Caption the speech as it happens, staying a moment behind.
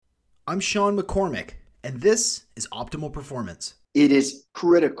I'm Sean McCormick, and this is Optimal Performance. It is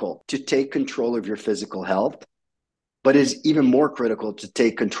critical to take control of your physical health, but it's even more critical to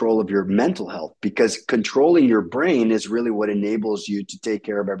take control of your mental health, because controlling your brain is really what enables you to take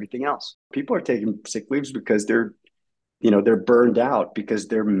care of everything else. People are taking sick leaves because they're burned out, because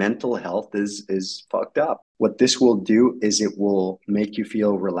their mental health is fucked up. What this will do is it will make you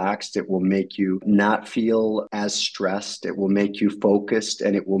feel relaxed. It will make you not feel as stressed. It will make you focused,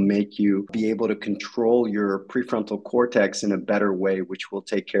 and it will make you be able to control your prefrontal cortex in a better way, which will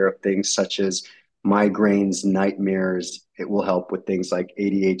take care of things such as migraines, nightmares. It will help with things like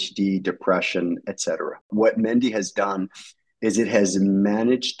ADHD, depression, etc. What Mendi has done is it has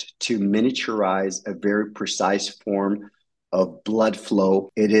managed to miniaturize a very precise form of blood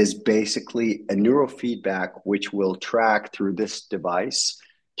flow. It is basically a neurofeedback which will track through this device,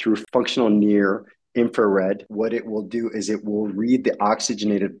 through functional near infrared. What it will do is it will read the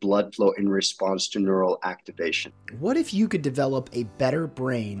oxygenated blood flow in response to neural activation. What if you could develop a better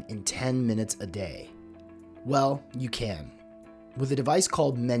brain in 10 minutes a day? Well, you can. With a device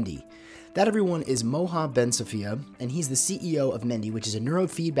called Mendi. That, everyone, is Moha Bensofia, and he's the CEO of Mendi, which is a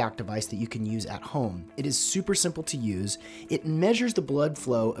neurofeedback device that you can use at home. It is super simple to use. It measures the blood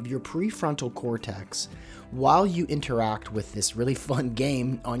flow of your prefrontal cortex while you interact with this really fun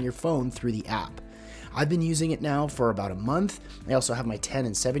game on your phone through the app. I've been using it now for about a month. I also have my 10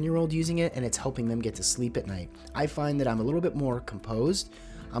 and 7-year-old using it, and it's helping them get to sleep at night. I find that I'm a little bit more composed.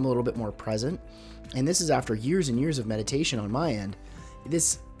 I'm a little bit more present. And this is after years and years of meditation on my end.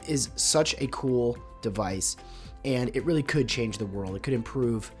 This is such a cool device, and it really could change the world. It could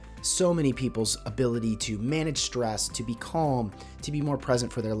improve so many people's ability to manage stress, to be calm, to be more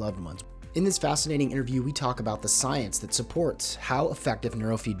present for their loved ones. In this fascinating interview, we talk about the science that supports how effective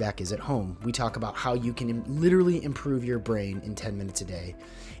neurofeedback is at home. We talk about how you can literally improve your brain in 10 minutes a day.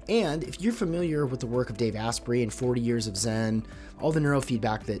 And if you're familiar with the work of Dave Asprey and 40 years of Zen, all the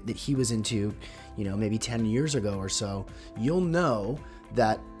neurofeedback that he was into, maybe 10 years ago or so, you'll know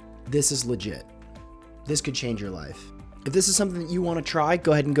that this is legit. This could change your life. If this is something that you want to try,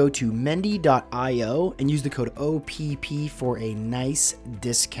 go ahead and go to mendi.io and use the code OPP for a nice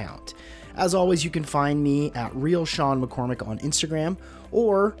discount. As always, you can find me at Real Sean McCormick on Instagram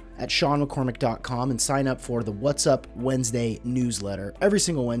or at SeanMcCormick.com and sign up for the What's Up Wednesday newsletter every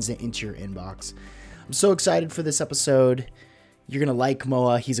single Wednesday into your inbox. I'm so excited for this episode. You're going to like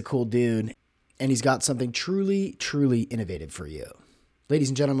Moha. He's a cool dude, and he's got something truly, truly innovative for you. Ladies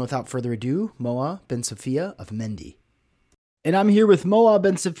and gentlemen, without further ado, Moha Bensofia of Mendi. And I'm here with Moha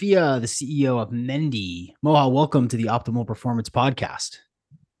Bensofia, the CEO of Mendi. Moha, welcome to the Optimal Performance Podcast.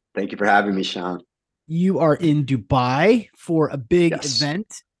 Thank you for having me, Sean. You are in Dubai for a big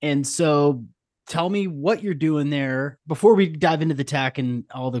event. And so tell me what you're doing there before we dive into the tech and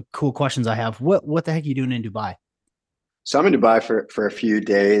all the cool questions I have. What the heck are you doing in Dubai? So I'm in Dubai for a few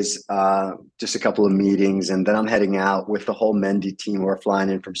days, just a couple of meetings, and then I'm heading out with the whole Mendi team. We're flying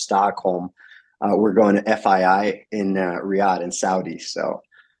in from Stockholm. We're going to FII in Riyadh in Saudi,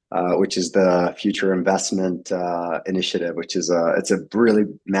 which is the Future Investment Initiative, which is it's a really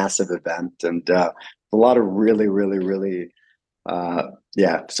massive event, and a lot of really, really, really,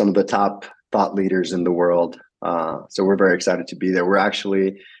 some of the top thought leaders in the world. So we're very excited to be there. We're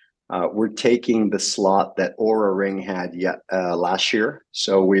taking the slot that Aura Ring had last year.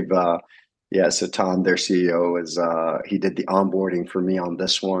 So so Tom, their CEO, he did the onboarding for me on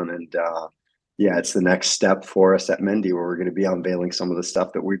this one. And it's the next step for us at Mendi, where we're going to be unveiling some of the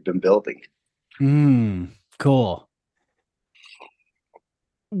stuff that we've been building. Cool.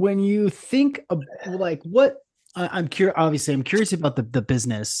 When you think of I'm curious, obviously I'm curious about the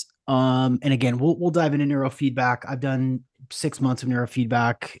business. And again, we'll dive into neurofeedback. I've done 6 months of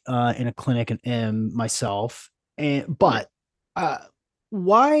neurofeedback in a clinic and myself. But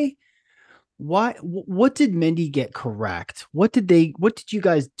what did Mendi get correct? What did you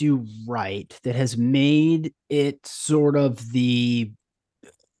guys do right that has made it sort of the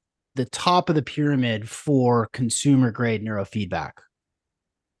top of the pyramid for consumer grade neurofeedback?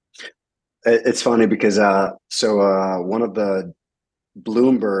 It's funny because one of the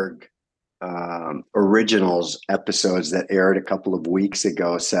Bloomberg Originals episodes that aired a couple of weeks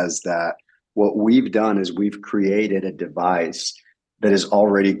ago says that what we've done is we've created a device that is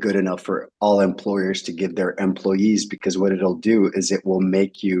already good enough for all employers to give their employees, because what it'll do is it will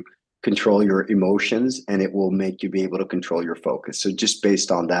make you control your emotions, and it will make you be able to control your focus. So just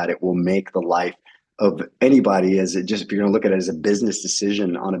based on that, it will make the life of anybody, if you're going to look at it as a business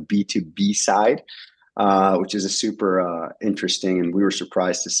decision on a B2B side, which is a super interesting, and we were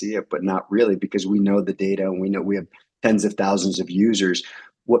surprised to see it, but not really, because we know the data and we know we have tens of thousands of users.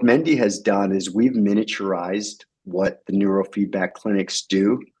 What Mendy has done is we've miniaturized what the neurofeedback clinics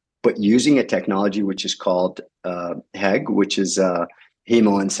do, but using a technology which is called HEG, which is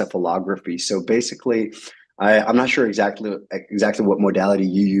hemoencephalography. So basically, I'm not sure exactly what modality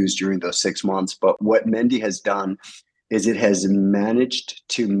you used during those 6 months, but what Mendy has done is it has managed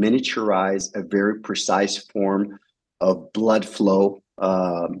to miniaturize a very precise form of blood flow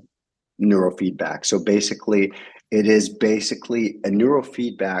neurofeedback. So basically, it is basically a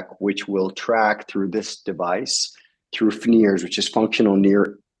neurofeedback which will track through this device through FNIRS, which is functional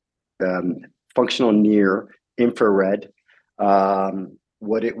near infrared.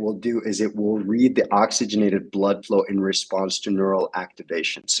 What it will do is it will read the oxygenated blood flow in response to neural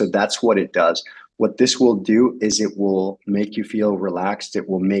activation. So that's what it does. What this will do is it will make you feel relaxed. It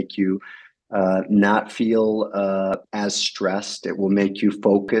will make you not feel as stressed. It will make you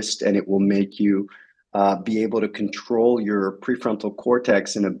focused, and it will make you be able to control your prefrontal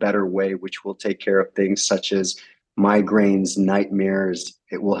cortex in a better way, which will take care of things such as migraines, nightmares.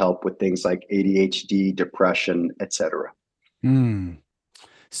 It will help with things like ADHD, depression, etc. Hmm.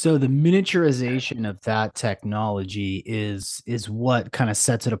 So the miniaturization of that technology is what kind of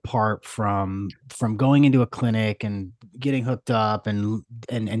sets it apart from going into a clinic and getting hooked up and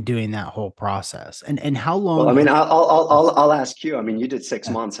doing that whole process. And how Well, long I mean, have I'll ask you. I mean, you did six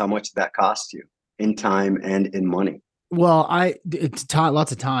uh, months. How much did that cost you in time and in money? well, it's time,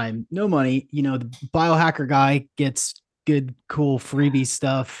 lots of time, no money. The biohacker guy gets good, cool freebie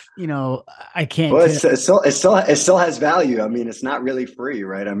stuff. I can't Well, tell. it still has value. I mean, it's not really free,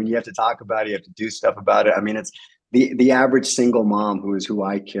 right? I mean, you have to talk about it, you have to do stuff about it. I mean, it's the average single mom who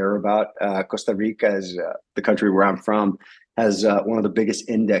I care about. Costa Rica is the country where I'm from, has one of the biggest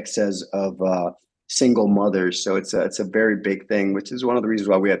indexes of single mothers. So it's a very big thing, which is one of the reasons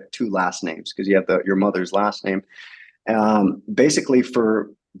why we have two last names, because you have your mother's last name. Basically, for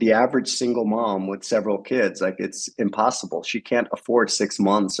the average single mom with several kids, like, it's impossible. She can't afford 6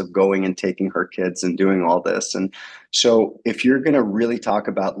 months of going and taking her kids and doing all this. And so if you're going to really talk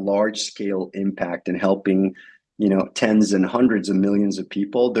about large scale impact and helping, tens and hundreds of millions of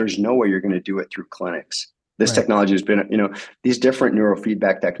people, there's no way you're going to do it through clinics. This Right. technology has been, these different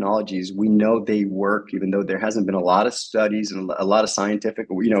neurofeedback technologies, we know they work, even though there hasn't been a lot of studies and a lot of scientific,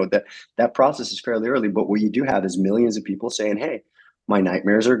 that process is fairly early. But what you do have is millions of people saying, hey, my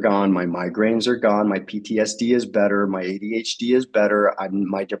nightmares are gone, my migraines are gone, my PTSD is better, my ADHD is better,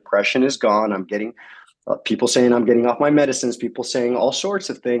 my depression is gone. I'm getting people saying I'm getting off my medicines, people saying all sorts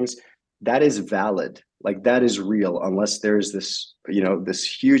of things. That is valid. Like, that is real, unless there's this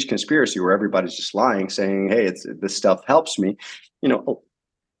huge conspiracy where everybody's just lying, saying, hey, this stuff helps me. You know,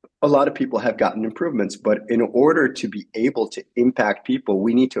 a lot of people have gotten improvements, but in order to be able to impact people,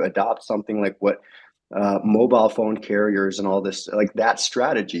 we need to adopt something like what mobile phone carriers and all this, like that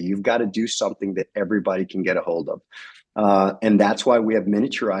strategy. You've got to do something that everybody can get a hold of. And that's why we have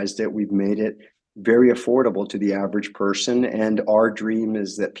miniaturized it. We've made it very affordable to the average person. And our dream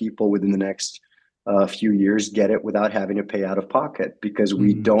is that people within the next few years get it without having to pay out of pocket, because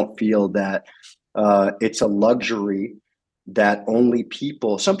we Mm, don't feel that it's a luxury that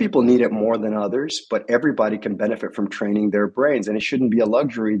some people need it more than others, but everybody can benefit from training their brains. And it shouldn't be a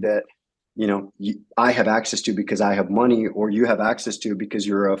luxury that I have access to because I have money, or you have access to because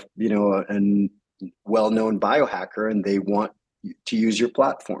you're a well-known biohacker and they want to use your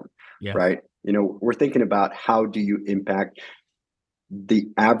platform, yeah. right? We're thinking about how do you impact the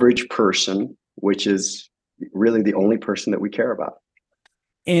average person, which is really the only person that we care about.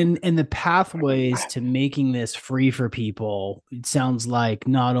 And the pathways to making this free for people, it sounds like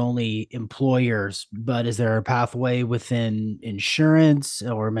not only employers, but is there a pathway within insurance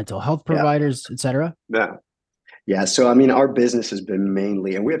or mental health Yeah, providers, et cetera? yeah, yeah. So I mean, our business has been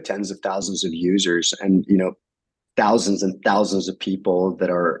mainly, and we have tens of thousands of users, and thousands and thousands of people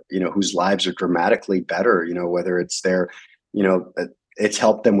that are, whose lives are dramatically better, whether it's you know it's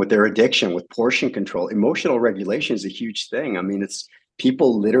helped them with their addiction, with portion control. Emotional regulation is a huge thing. I mean, it's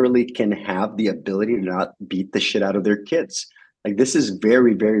people literally can have the ability to not beat the shit out of their kids. Like, this is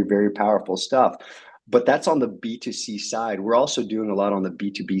very, very, very powerful stuff. But that's on the B2C side. We're also doing a lot on the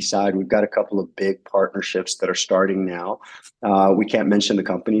B2B side. We've got a couple of big partnerships that are starting now. We can't mention the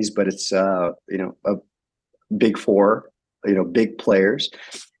companies, but it's a big four, big players.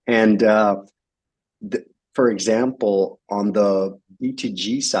 And for example, on the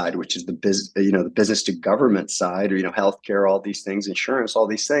B2G side, which is the business to government side, or healthcare, all these things, insurance, all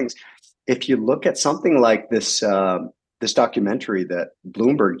these things. If you look at something like this documentary that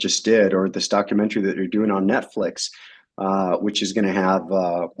Bloomberg just did, or this documentary that you're doing on Netflix, which is going to have,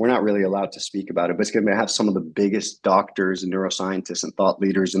 we're not really allowed to speak about it, but it's going to have some of the biggest doctors and neuroscientists and thought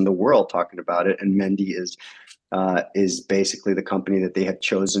leaders in the world talking about it. And Mendy is basically the company that they have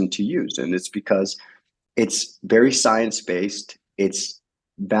chosen to use. And it's because it's very science based, it's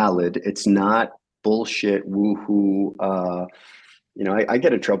valid, it's not bullshit, woohoo. I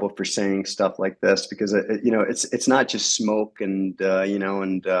get in trouble for saying stuff like this because it's not just smoke and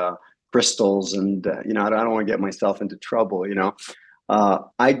crystals and I don't want to get myself into trouble.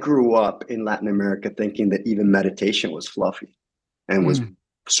 I grew up in Latin America thinking that even meditation was fluffy and was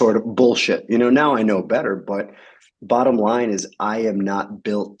sort of bullshit. Now I know better, but bottom line is I am not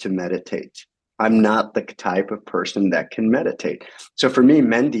built to meditate. I'm not the type of person that can meditate. So for me,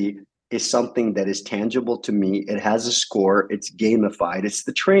 Mendy is something that is tangible to me. It has a score. It's gamified. It's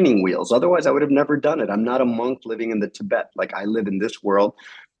the training wheels. Otherwise, I would have never done it. I'm not a monk living in the Tibet. Like I live in this world.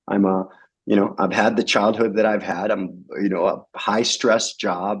 I've had the childhood that I've had. I'm, a high stress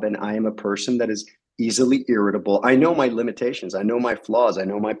job, and I am a person that is easily irritable. I know my limitations. I know my flaws. I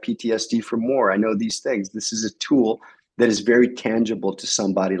know my PTSD from war. I know these things. This is a tool that is very tangible to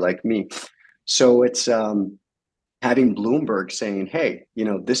somebody like me. So it's having Bloomberg saying, hey,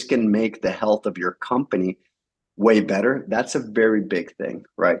 this can make the health of your company way better. That's a very big thing,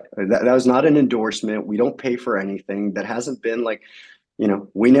 right? That was not an endorsement. We don't pay for anything. That hasn't been like,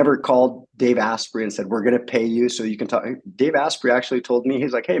 we never called Dave Asprey and said, we're going to pay you so you can talk. Dave Asprey actually told me,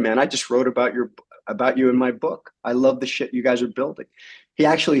 he's like, hey man, I just wrote about you in my book. I love the shit you guys are building. He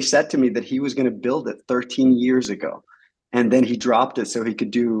actually said to me that he was going to build it 13 years ago. And then he dropped it so he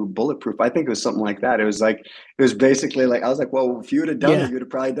could do Bulletproof. I think it was something like that. It was basically like, I was like, well, if you would have done it, you'd have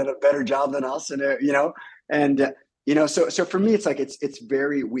probably done a better job than us. So for me, it's like,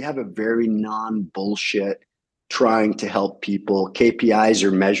 we have a very non-bullshit trying to help people. KPIs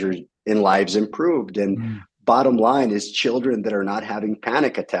are measured in lives improved. And bottom line is children that are not having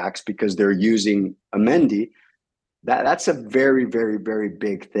panic attacks because they're using a Mendy. That's a very, very, very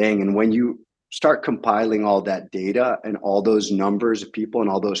big thing. And when you start compiling all that data and all those numbers of people and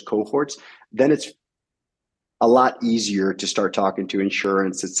all those cohorts, then it's a lot easier to start talking to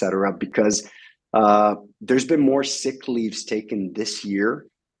insurance, et cetera, because there's been more sick leaves taken this year.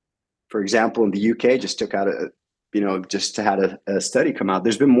 For example, in the UK, just had a study come out.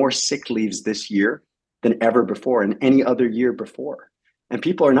 There's been more sick leaves this year than ever before and any other year before. And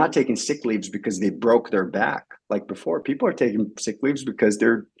people are not taking sick leaves because they broke their back like before. People are taking sick leaves because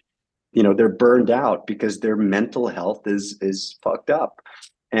they're burned out because their mental health is fucked up.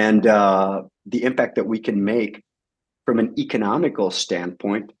 And the impact that we can make from an economical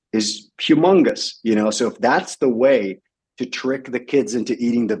standpoint is humongous. So if that's the way to trick the kids into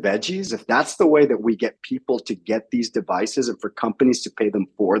eating the veggies, if that's the way that we get people to get these devices and for companies to pay them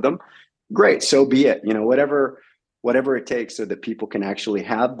for them, great, so be it. Whatever it takes so that people can actually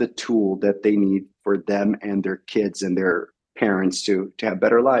have the tool that they need for them and their kids and their parents to have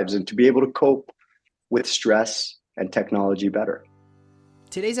better lives and to be able to cope with stress and technology better.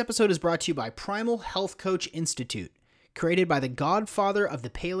 Today's episode is brought to you by Primal Health Coach Institute, created by the godfather of the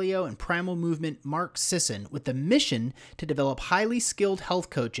paleo and primal movement, Mark Sisson, with the mission to develop highly skilled health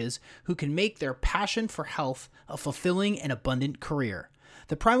coaches who can make their passion for health a fulfilling and abundant career.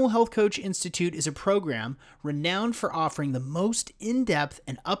 The Primal Health Coach Institute is a program renowned for offering the most in-depth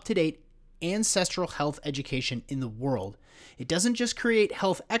and up-to-date ancestral health education in the world. It doesn't just create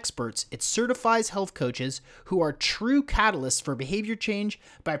health experts, it certifies health coaches who are true catalysts for behavior change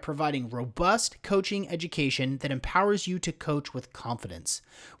by providing robust coaching education that empowers you to coach with confidence.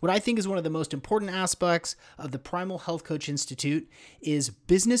 What I think is one of the most important aspects of the Primal Health Coach Institute is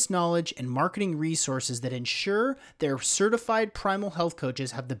business knowledge and marketing resources that ensure their certified primal health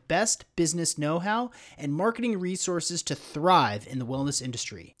coaches have the best business know-how and marketing resources to thrive in the wellness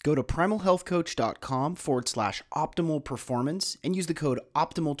industry. Go to primalhealthcoach.com/optimal performance and use the code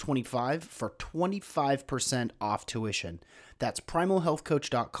OPTIMAL25 for 25% off tuition. That's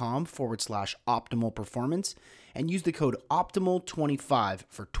primalhealthcoach.com/optimal performance and use the code OPTIMAL25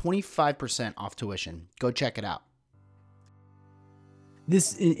 for 25% off tuition. Go check it out.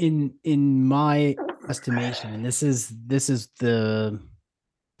 This, in my estimation, and this is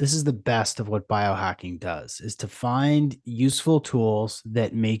the best of what biohacking does, is to find useful tools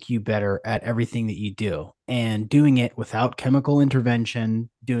that make you better at everything that you do, and doing it without chemical intervention,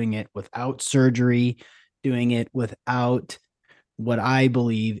 doing it without surgery, doing it without what I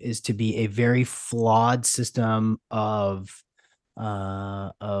believe is to be a very flawed system of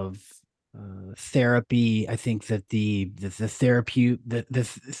therapy. I think that the therapy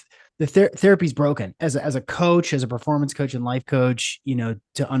the therapy's broken as a coach, as a performance coach and life coach.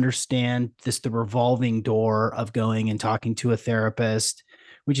 To understand the revolving door of going and talking to a therapist,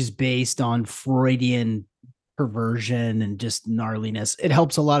 which is based on Freudian perversion and just gnarliness. It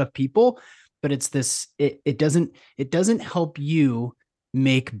helps a lot of people, but it doesn't help you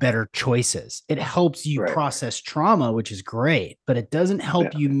make better choices. It helps you Right. process trauma, which is great, but it doesn't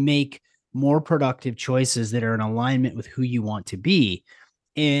help Yeah. you make more productive choices that are in alignment with who you want to be.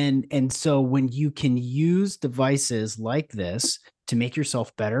 And so when you can use devices like this to make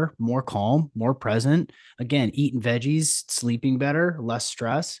yourself better, more calm, more present, again, eating veggies, sleeping better, less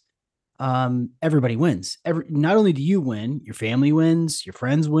stress, everybody wins. Not only do you win, your family wins, your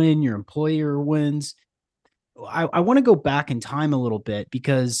friends win, your employer wins. I want to go back in time a little bit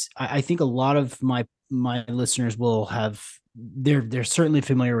because I think a lot of my listeners will have they're certainly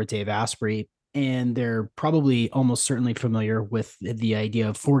familiar with Dave Asprey, and they're probably almost certainly familiar with the idea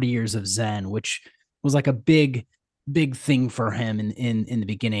of 40 years of Zen, which was like a big thing for him in the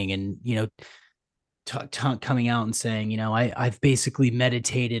beginning. And coming out and saying, I've basically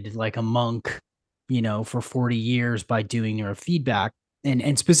meditated like a monk, for 40 years by doing neurofeedback,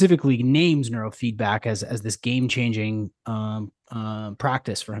 and specifically names neurofeedback as this game changing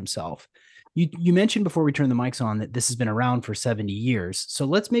practice for himself. You mentioned before we turned the mics on that this has been around for 70 years. So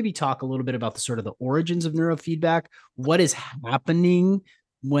let's maybe talk a little bit about the sort of the origins of neurofeedback. What is happening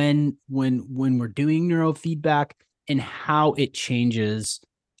when we're doing neurofeedback, and how it changes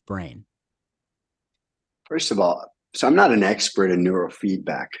brain. First of all, so I'm not an expert in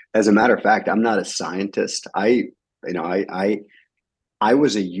neurofeedback. As a matter of fact, I'm not a scientist. I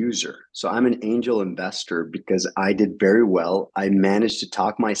was a user. So I'm an angel investor because I did very well. I managed to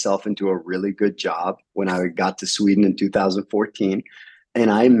talk myself into a really good job when I got to Sweden in 2014.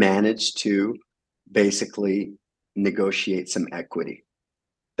 And I managed to basically negotiate some equity.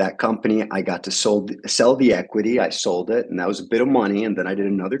 That company, I got to sell the equity. I sold it, and that was a bit of money. And then I did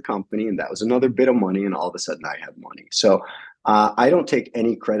another company, and that was another bit of money. And all of a sudden, I had money. So I don't take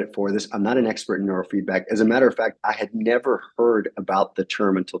any credit for this. I'm not an expert in neurofeedback. As a matter of fact, I had never heard about the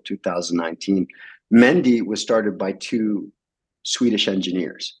term until 2019. Mendy was started by two Swedish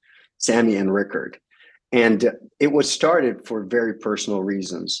engineers, Sammy and Rickard. And it was started for very personal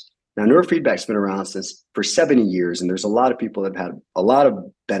reasons. Now, neurofeedback's been around since for 70 years, and there's a lot of people that have had a lot of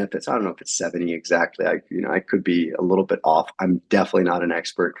benefits. I don't know if it's 70 exactly. I could be a little bit off. I'm definitely not an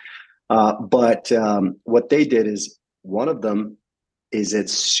expert. But what they did is one of them is a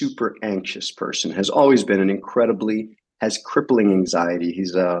super anxious person, has always been has crippling anxiety.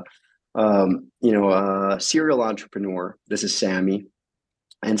 He's a serial entrepreneur. This is Sammy.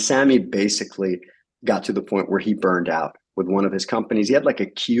 And Sammy basically got to the point where he burned out with one of his companies. He had like a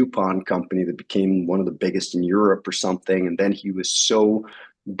coupon company that became one of the biggest in Europe or something. And then he was so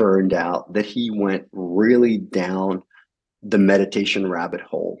burned out that he went really down the meditation rabbit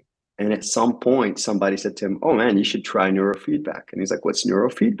hole. And at some point, somebody said to him, "Oh man, you should try neurofeedback." And he's like, "What's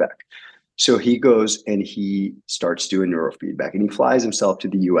neurofeedback?" So he goes and he starts doing neurofeedback, and he flies himself to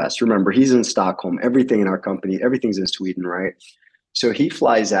the US. Remember, he's in Stockholm. Everything in our company, everything's in Sweden, right? So he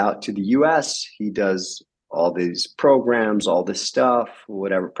flies out to the US. He does all these programs, all this stuff,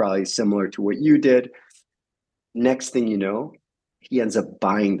 whatever, probably similar to what you did. Next thing you know, he ends up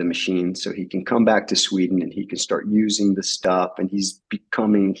buying the machine so he can come back to Sweden and he can start using the stuff. And he's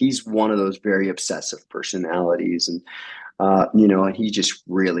one of those very obsessive personalities. And, he just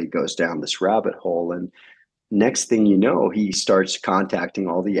really goes down this rabbit hole. And next thing you know, he starts contacting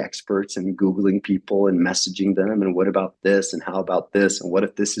all the experts and Googling people and messaging them. And what about this? And how about this? And what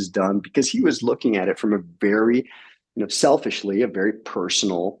if this is done? Because he was looking at it from a very, selfishly, a very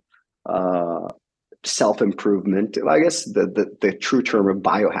personal, self-improvement. I guess the true term of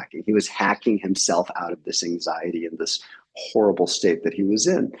biohacking. He was hacking himself out of this anxiety and this horrible state that he was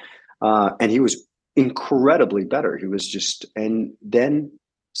in. And he was incredibly better. And then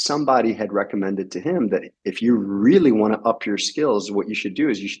somebody had recommended to him that if you really want to up your skills, what you should do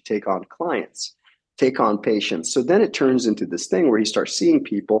is you should take on clients, take on patients. So then it turns into this thing where he starts seeing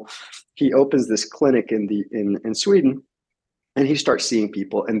people. He opens this clinic in Sweden, and he starts seeing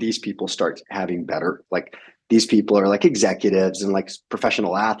people, and these people start having better, like these people are like executives and like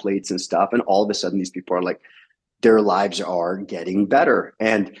professional athletes and stuff. And all of a sudden these people are like, their lives are getting better.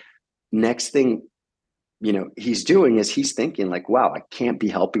 And next thing he's doing is he's thinking like, wow, I can't be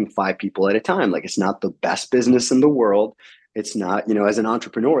helping 5 people at a time. Like, it's not the best business in the world. It's not, as an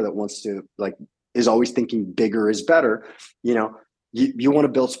entrepreneur that wants to is always thinking bigger is better. You want to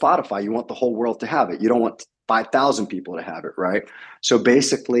build Spotify. You want the whole world to have it. You don't want 5,000 people to have it, right? So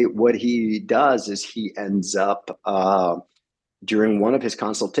basically, what he does is he ends up during one of his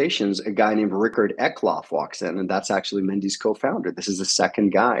consultations, a guy named Rickard Eckloff walks in, and that's actually Mendy's co-founder. This is the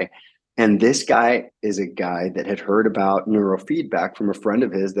second guy. And this guy is a guy that had heard about neurofeedback from a friend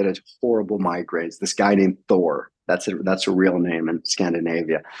of his that had horrible migraines. This guy named Thor. That's a real name in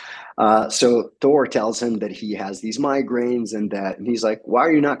Scandinavia. So Thor tells him that he has these migraines and he's like, why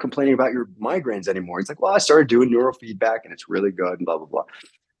are you not complaining about your migraines anymore? He's like, well, I started doing neurofeedback and it's really good and blah, blah, blah.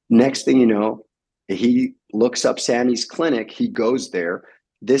 Next thing you know, he looks up Sammy's clinic. He goes there.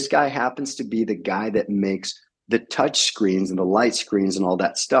 This guy happens to be the guy that makes the touch screens and the light screens and all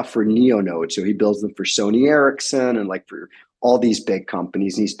that stuff for Neonode. So he builds them for Sony Ericsson and like for all these big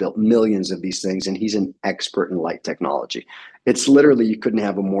companies. And he's built millions of these things, and he's an expert in light technology. It's literally, you couldn't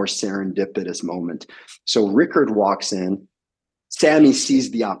have a more serendipitous moment. So Rickard walks in. Sammy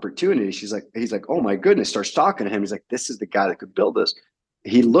sees the opportunity. He's like, oh my goodness, starts talking to him. He's like, this is the guy that could build this.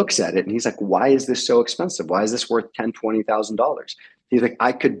 He looks at it and he's like, why is this so expensive? Why is this worth $10,000, $20,000? He's like,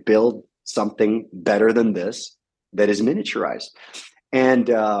 I could build something better than this that is miniaturized. And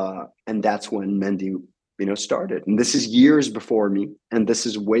that's when Mendy, started. And this is years before me. And this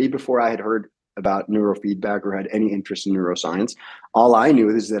is way before I had heard about neurofeedback or had any interest in neuroscience. All I knew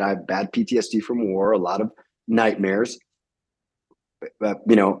is that I have bad PTSD from war, a lot of nightmares,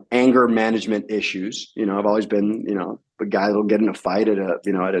 anger management issues. I've always been, the guy that'll get in a fight in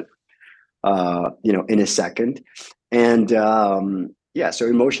a second. And so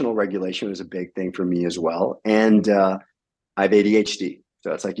emotional regulation was a big thing for me as well. And I have ADHD.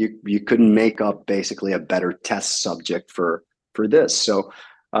 So it's like you couldn't make up basically a better test subject for this. So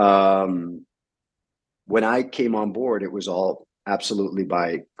when I came on board, it was all absolutely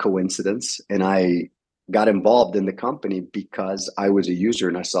by coincidence. And I got involved in the company because I was a user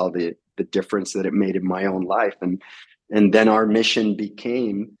and I saw the difference that it made in my own life. And then our mission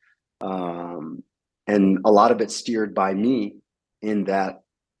became, and a lot of it steered by me, in that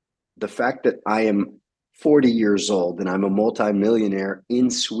the fact that I am 40 years old and I'm a multimillionaire in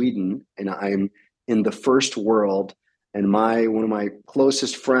Sweden and I'm in the first world, and one of my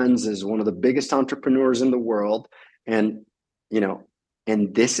closest friends is one of the biggest entrepreneurs in the world. And,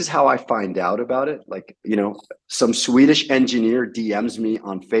 and this is how I find out about it. Like, some Swedish engineer DMs me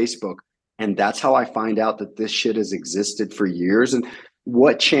on Facebook, and that's how I find out that this shit has existed for years. And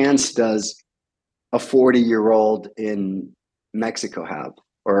what chance does a 40-year-old in Mexico have,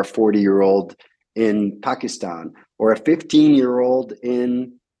 or a 40-year-old in Pakistan, or a 15-year-old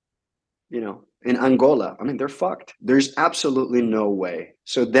in Angola? I mean, they're fucked. There's absolutely no way.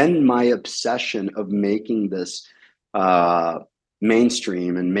 So then my obsession of making this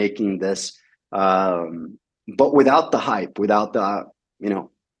mainstream and making this, but without the hype, without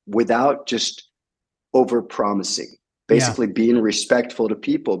just over promising, basically being respectful to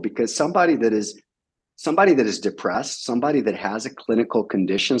people, because somebody that is depressed, somebody that has a clinical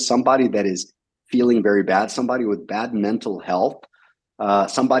condition, somebody that is feeling very bad, somebody with bad mental health,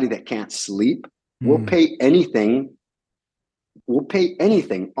 somebody that can't sleep, will pay anything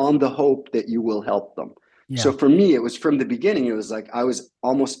on the hope that you will help them. Yeah. So for me, it was from the beginning, it was like I was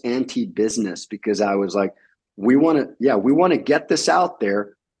almost anti-business, because I was like, we want to get this out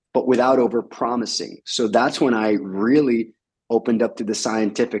there, but without over promising. So that's when I really opened up to the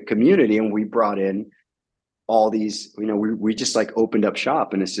scientific community, and we brought in all these, we just like opened up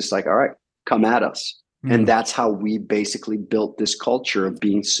shop, and it's just like, all right, come at us. And that's how we basically built this culture of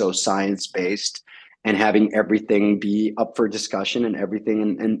being so science-based and having everything be up for discussion and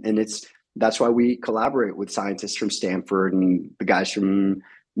everything. And that's why we collaborate with scientists from Stanford and the guys from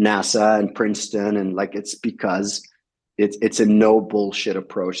NASA and Princeton. And like, it's because it's a no bullshit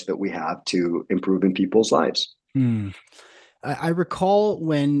approach that we have to improving people's lives. I recall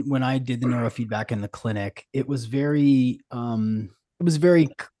when I did the neurofeedback in the clinic, it was very,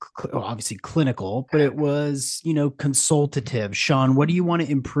 obviously clinical, but it was, consultative. Sean, what do you want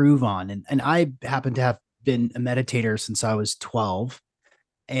to improve on? And I happen to have been a meditator since I was 12.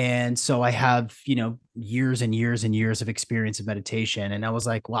 And so I have, years and years and years of experience in meditation. And I was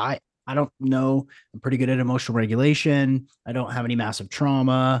like, well, I don't know. I'm pretty good at emotional regulation. I don't have any massive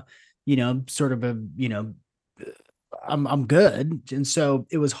trauma, sort of I'm good. And so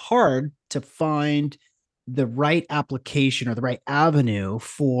it was hard to find the right application or the right avenue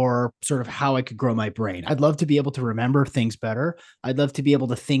for sort of how I could grow my brain. I'd love to be able to remember things better. I'd love to be able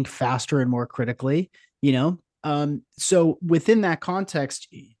to think faster and more critically, so within that context,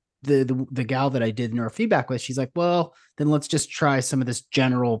 the gal that I did neurofeedback with, she's like, well, then let's just try some of this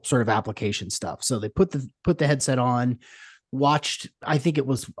general sort of application stuff. So they put the headset on.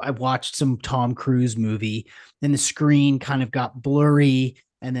 I watched some Tom Cruise movie, and the screen kind of got blurry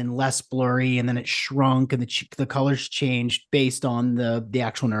and then less blurry, and then it shrunk, and the colors changed based on the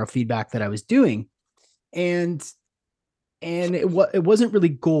actual neurofeedback that I was doing. And it wasn't really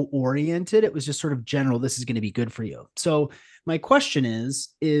goal oriented. It was just sort of general, this is going to be good for you. So my question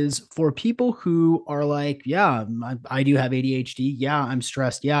is for people who are like, yeah, I do have ADHD, yeah, I'm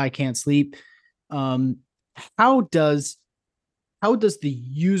stressed, yeah, I can't sleep. um how does the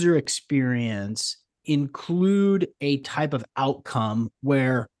user experience include a type of outcome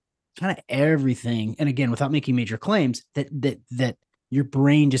where kind of everything, and again, without making major claims, that your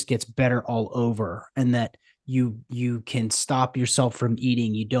brain just gets better all over, and that you can stop yourself from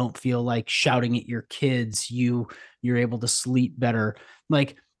eating, you don't feel like shouting at your kids, you're able to sleep better?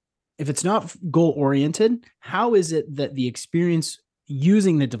 Like, if it's not goal oriented, how is it that the experience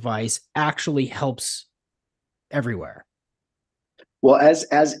using the device actually helps everywhere? Well,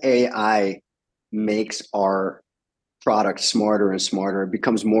 as AI makes our product smarter and smarter, it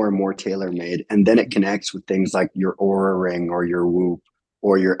becomes more and more tailor made, and then it connects with things like your Aura Ring or your Whoop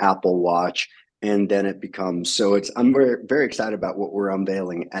or your Apple Watch, and then it becomes so. It's I'm very excited about what we're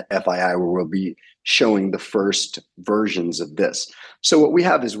unveiling at FII, where we'll be showing the first versions of this. So what we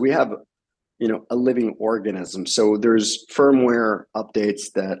have is we have a living organism. So there's firmware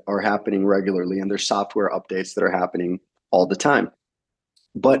updates that are happening regularly, and there's software updates that are happening all the time.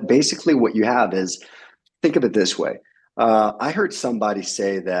 But basically, what you have is, think of it this way. I heard somebody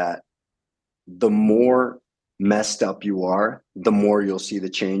say that the more messed up you are, the more you'll see the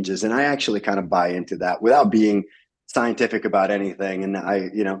changes. And I actually kind of buy into that without being scientific about anything. And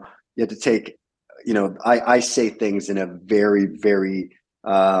you have to take, I say things in a very, very,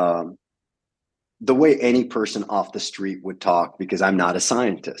 the way any person off the street would talk, because I'm not a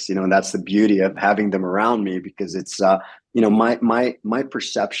scientist, and that's the beauty of having them around me, because it's my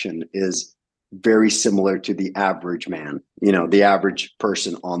perception is very similar to the average man, the average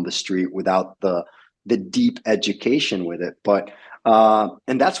person on the street, without the deep education with it. But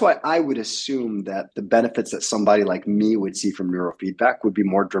and that's why I would assume that the benefits that somebody like me would see from neurofeedback would be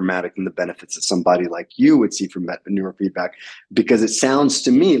more dramatic than the benefits that somebody like you would see from neurofeedback, because it sounds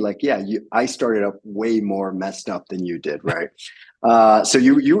to me like, yeah, I started up way more messed up than you did, right? So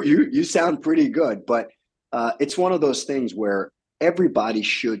you sound pretty good, but it's one of those things where everybody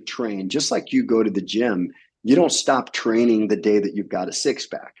should train. Just like you go to the gym, you don't stop training the day that you've got a six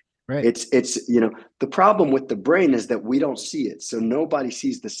pack. Right. It's the problem with the brain is that we don't see it. So nobody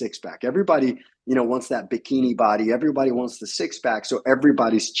sees the six pack. Everybody, wants that bikini body. Everybody wants the six pack. So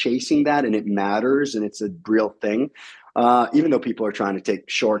everybody's chasing that, and it matters, and it's a real thing. Even though people are trying to take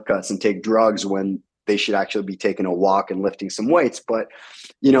shortcuts and take drugs when they should actually be taking a walk and lifting some weights. But,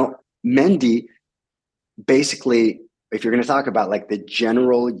 Mendy, basically, if you're going to talk about like the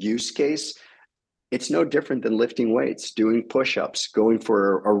general use case, it's no different than lifting weights, doing push-ups, going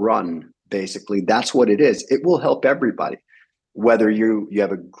for a run. Basically, that's what it is. It will help everybody, whether you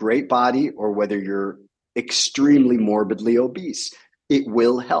have a great body or whether you're extremely morbidly obese. It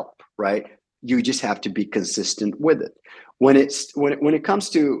will help, right? You just have to be consistent with it. When it comes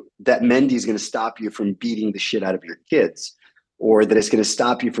to that, Mendy is going to stop you from beating the shit out of your kids, or that it's going to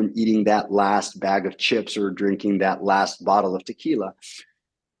stop you from eating that last bag of chips or drinking that last bottle of tequila.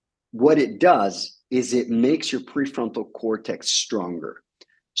 What it does is it makes your prefrontal cortex stronger.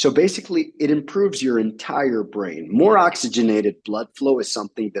 So basically, it improves your entire brain. More oxygenated blood flow is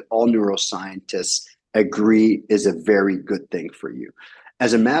something that all neuroscientists agree is a very good thing for you.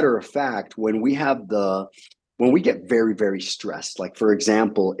 As a matter of fact, when we get very, very stressed, like for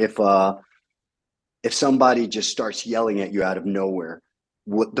example, if somebody just starts yelling at you out of nowhere,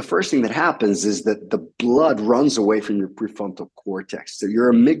 the first thing that happens is that the blood runs away from your prefrontal cortex. So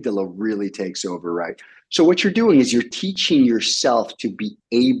your amygdala really takes over, right? So what you're doing is you're teaching yourself to be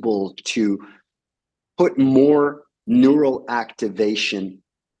able to put more neural activation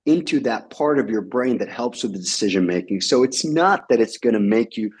into that part of your brain that helps with the decision making. So it's not that it's going to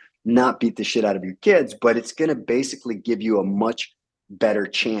make you not beat the shit out of your kids, but it's going to basically give you a much better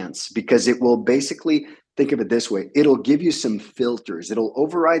chance, because it will basically, think of it this way, it'll give you some filters. It'll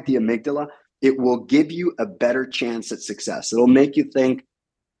override the amygdala. It will give you a better chance at success. It'll make you think,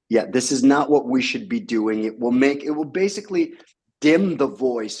 yeah, this is not what we should be doing. It will basically dim the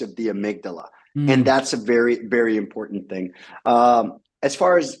voice of the amygdala. And that's a very, very important thing. As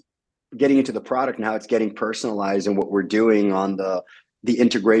far as getting into the product and how it's getting personalized and what we're doing on the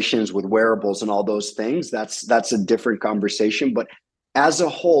integrations with wearables and all those things, that's a different conversation. But as a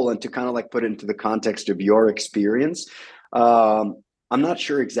whole, and to kind of like put it into the context of your experience, I'm not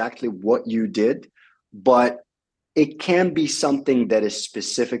sure exactly what you did, but It can be something that is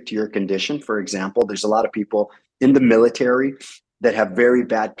specific to your condition. For example, there's a lot of people in the military that have very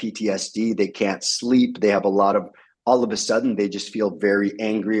bad PTSD. They can't sleep. They have a lot of, all of a sudden, they just feel very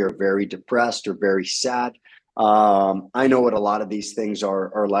angry or very depressed or very sad. I know what a lot of these things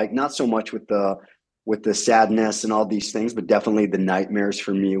are like. Not so much with the sadness and all these things, but definitely the nightmares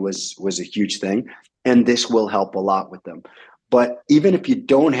for me was a huge thing. And this will help a lot with them. But even if you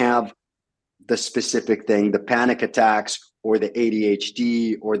don't have the specific thing, the panic attacks or the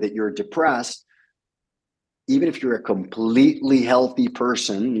ADHD, or that you're depressed, even if you're a completely healthy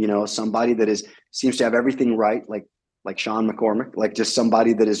person, you know, somebody that is seems to have everything right, like Sean McCormick, like just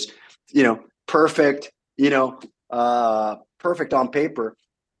somebody that is, you know, perfect, perfect on paper,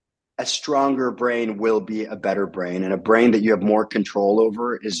 a stronger brain will be a better brain, and a brain that you have more control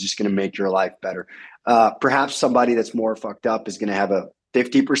over is just going to make your life better. Perhaps somebody that's more fucked up is going to have a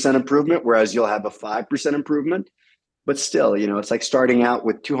 50% improvement, whereas you'll have a 5% improvement. But still, you know, it's like starting out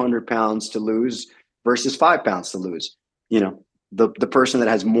with 200 pounds to lose versus 5 pounds to lose. You know, the person that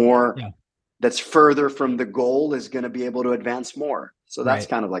has more, Yeah. that's further from the goal, is going to be able to advance more. So that's Right.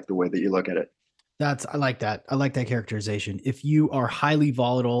 kind of like the way that you look at it. I like that. I like that characterization. If you are highly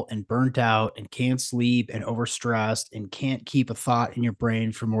volatile and burnt out and can't sleep and overstressed and can't keep a thought in your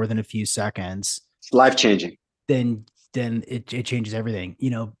brain for more than a few seconds, It's life changing. then it changes everything. You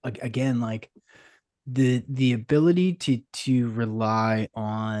know, again, like the ability to rely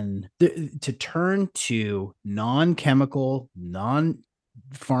on to turn to non-chemical,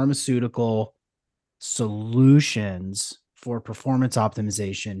 non-pharmaceutical solutions for performance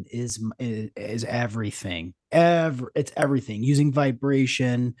optimization is everything. It's everything. Using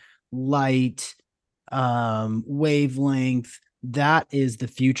vibration, light, wavelength. That is the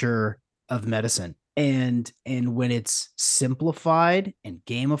future of medicine. And when it's simplified and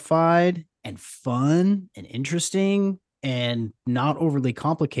gamified and fun and interesting and not overly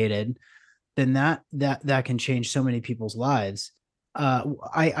complicated, then that can change so many people's lives.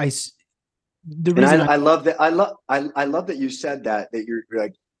 I the And reason I I love that. I love that you said that you're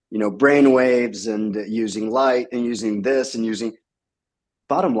like, you know, brain waves and using light and using this and using,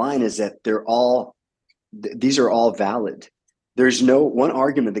 bottom line is that these are all valid. There's no one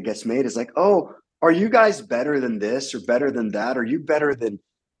argument that gets made is like, oh, are you guys better than this or better than that? Are you better than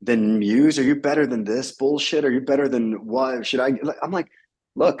Muse? Are you better than this bullshit? Are you better than what? Should I? I'm like,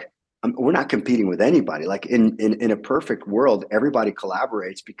 look, we're not competing with anybody. Like in a perfect world, everybody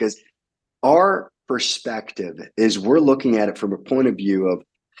collaborates because our perspective is we're looking at it from a point of view of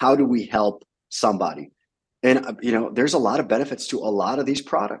how do we help somebody. And you know, there's a lot of benefits to a lot of these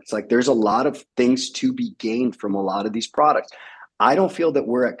products. Like there's a lot of things to be gained from a lot of these products. I don't feel that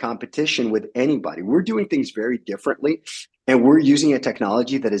we're at competition with anybody. We're doing things very differently, and we're using a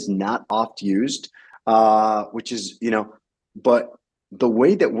technology that is not oft used, which is, you know, but the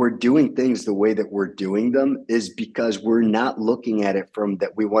way that we're doing things the way that we're doing them is because we're not looking at it from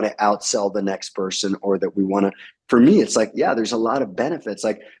that we want to outsell the next person, or that we want to, for me it's like, yeah, there's a lot of benefits.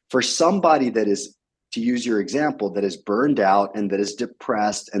 Like for somebody that is, to use your example, that is burned out and that is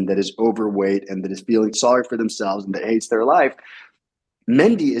depressed and that is overweight and that is feeling sorry for themselves and that hates their life,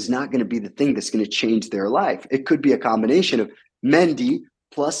 Mendy is not going to be the thing that's going to change their life. It could be a combination of Mendy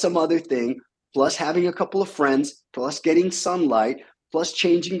plus some other thing, plus having a couple of friends, plus getting sunlight, plus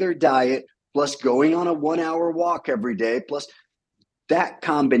changing their diet, plus going on a 1 hour walk every day, plus that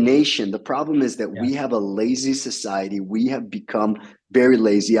combination. The problem is that yeah. we have a lazy society. We have become very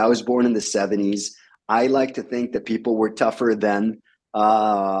lazy. I was born in the 70s. I like to think that people were tougher then.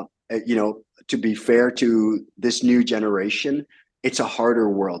 You know, to be fair to this new generation, it's a harder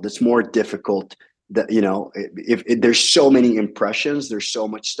world. It's more difficult. That, you know, if there's so many impressions, there's so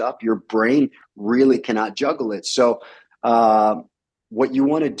much stuff, your brain really cannot juggle it. So what you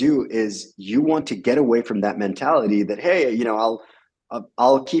want to do is you want to get away from that mentality that, hey, you know,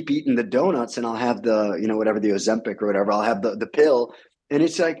 I'll keep eating the donuts and I'll have the, you know, whatever, the Ozempic or whatever, I'll have the pill. And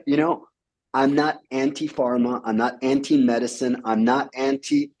it's like, you know, I'm not anti pharma, I'm not anti medicine, I'm not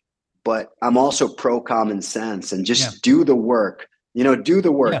anti, but I'm also pro common sense, and Yeah. just do the work. You know, do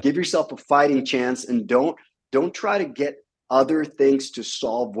the Yeah. work, give yourself a fighting chance, and don't try to get other things to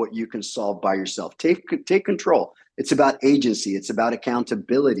solve what you can solve by yourself. Take control. It's about agency, it's about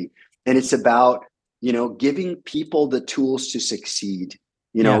accountability, and it's about, you know, giving people the tools to succeed.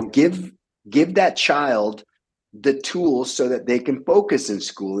 You Yeah. know, give that child the tools so that they can focus in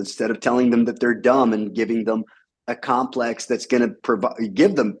school, instead of telling them that they're dumb and giving them a complex that's going to provide,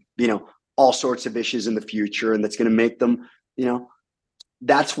 give them, you know, all sorts of issues in the future, and that's going to make them, you know,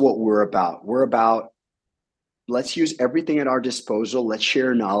 that's what we're about. We're about, let's use everything at our disposal, let's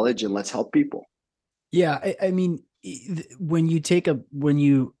share knowledge, and let's help people. Yeah. I mean, when you take a when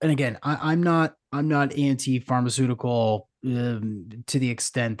you and again, I'm not anti-pharmaceutical to the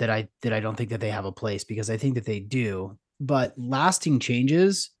extent that I don't think that they have a place, because I think that they do. But lasting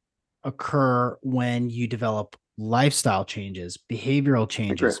changes occur when you develop lifestyle changes, behavioral I agree.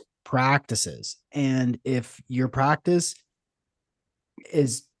 changes, practices. And if your practice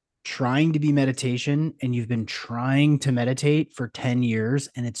is trying to be meditation and you've been trying to meditate for 10 years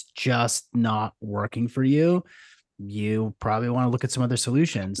and it's just not working for you, you probably want to look at some other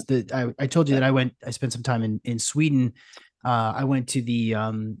solutions. I told you that I spent some time in Sweden. I went to the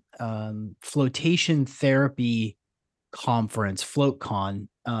flotation therapy conference, FloatCon,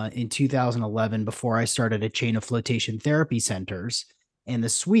 in 2011, before I started a chain of flotation therapy centers. And the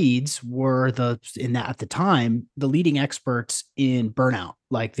Swedes were at the time, the leading experts in burnout.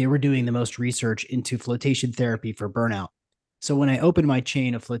 Like, they were doing the most research into flotation therapy for burnout. So when I opened my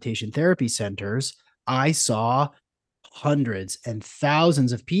chain of flotation therapy centers, I saw hundreds and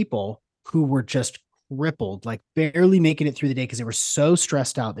thousands of people who were just crippled, like barely making it through the day because they were so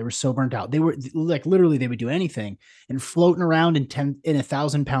stressed out. They were so burnt out. They were like, literally, they would do anything, and floating around in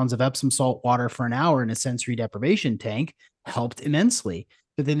 1,000 pounds of Epsom salt water for an hour in a sensory deprivation tank helped immensely.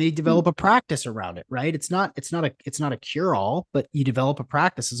 But then they develop a practice around it, right? It's not a cure all, but you develop a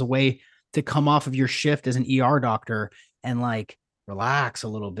practice as a way to come off of your shift as an ER doctor and like relax a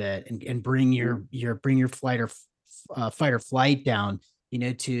little bit and bring your fight or flight down,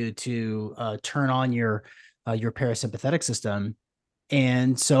 to turn on your parasympathetic system.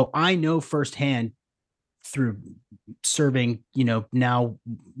 And so I know firsthand, through serving, now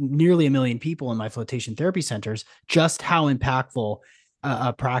nearly 1 million people in my flotation therapy centers, just how impactful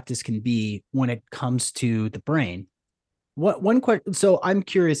a practice can be when it comes to the brain. What one question? So I'm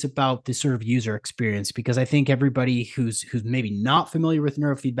curious about the sort of user experience, because I think everybody who's maybe not familiar with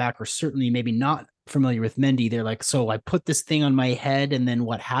neurofeedback, or certainly maybe not familiar with Mendy, they're like, so I put this thing on my head, and then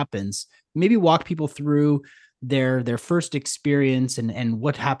what happens? Maybe walk people through their first experience and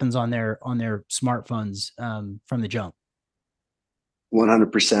what happens on their smartphones from the jump.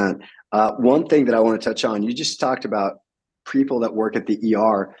 100%. One thing that I want to touch on, you just talked about people that work at the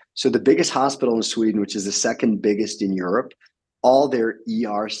ER. So the biggest hospital in Sweden, which is the second biggest in Europe, all their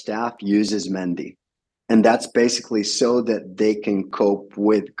ER staff uses Mendy. And that's basically so that they can cope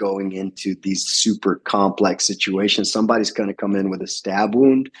with going into these super complex situations. Somebody's going to come in with a stab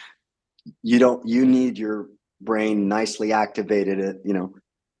wound. You need your brain nicely activated at,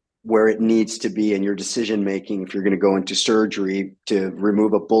 where it needs to be in your decision making. If you're going to go into surgery to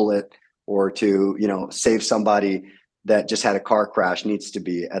remove a bullet, or to save somebody that just had a car crash, needs to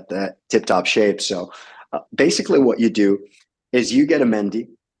be at that tip top shape. So basically what you do is you get a Mendy,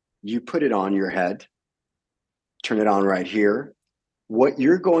 you put it on your head, turn it on right here. What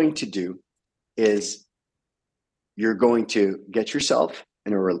you're going to do is you're going to get yourself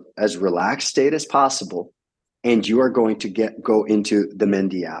in as relaxed state as possible, and you are going to go into the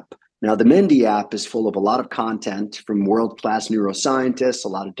Mendy app. Now, the Mendy app is full of a lot of content from world-class neuroscientists, a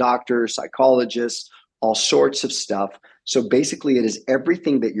lot of doctors, psychologists, all sorts of stuff. So basically, it is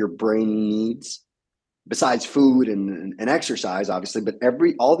everything that your brain needs, besides food and exercise, obviously, but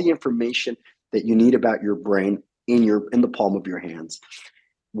all the information that you need about your brain in the palm of your hands.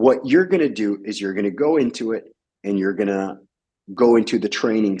 What you're going to do is you're going to go into it, and you're going to go into the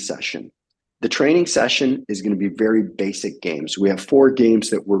training session. The training session is going to be very basic games. We have 4 games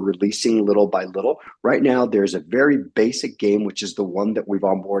that we're releasing little by little. Right now, there's a very basic game, which is the one that we've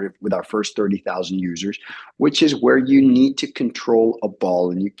onboarded with our first 30,000 users, which is where you need to control a ball,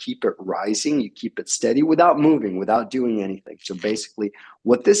 and you keep it rising, you keep it steady without moving, without doing anything. So basically,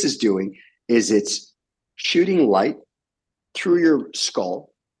 what this is doing is it's shooting light through your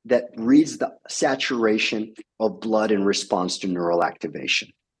skull that reads the saturation of blood in response to neural activation.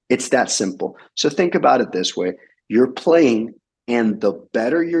 It's that simple. So think about it this way. You're playing, and the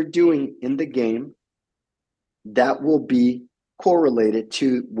better you're doing in the game, that will be correlated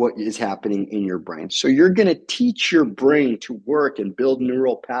to what is happening in your brain. So you're going to teach your brain to work and build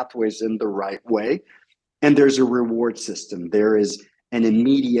neural pathways in the right way. And there's a reward system. There is an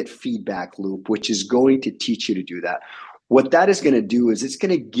immediate feedback loop, which is going to teach you to do that. What that is going to do is it's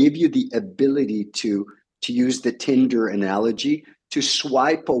going to give you the ability to use the Tinder analogy, to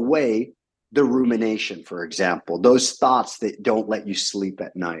swipe away the rumination, for example, those thoughts that don't let you sleep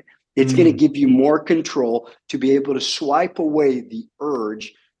at night. It's going to give you more control to be able to swipe away the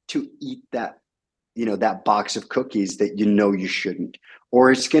urge to eat that box of cookies that you shouldn't.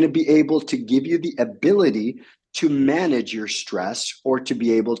 Or it's going to be able to give you the ability to manage your stress, or to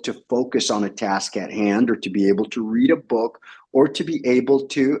be able to focus on a task at hand, or to be able to read a book, or to be able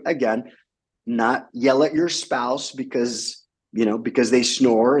to, again, not yell at your spouse because they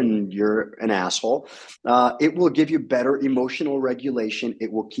snore and you're an asshole. It will give you better emotional regulation.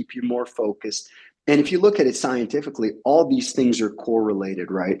 It will keep you more focused. And if you look at it scientifically, all these things are correlated,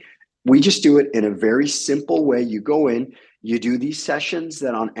 right? We just do it in a very simple way. You go in, you do these sessions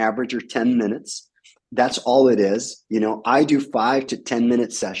that on average are 10 minutes. That's all it is. I do 5 to 10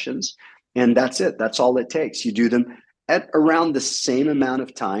 minute sessions, and that's it. That's all it takes. You do them at around the same amount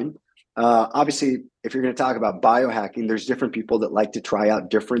of time. Obviously, if you're going to talk about biohacking, there's different people that like to try out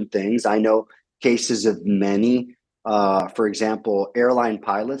different things. I know cases of many, for example, airline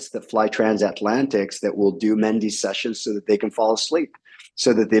pilots that fly transatlantics that will do Mendy sessions so that they can fall asleep,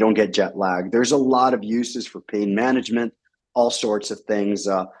 so that they don't get jet lag. There's a lot of uses for pain management, all sorts of things,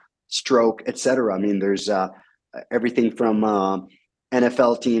 stroke, etc. I mean, there's everything from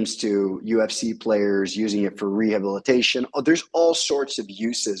NFL teams to UFC players using it for rehabilitation. Oh, there's all sorts of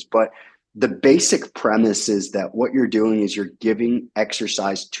uses, but the basic premise is that what you're doing is you're giving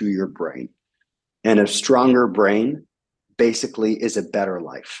exercise to your brain. And a stronger brain basically is a better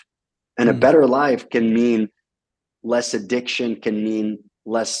life. And a better life can mean less addiction, can mean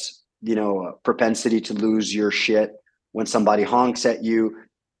less, propensity to lose your shit when somebody honks at you.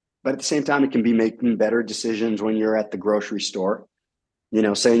 But at the same time, it can be making better decisions when you're at the grocery store,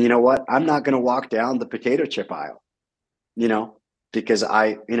 saying, what, I'm not going to walk down the potato chip aisle, because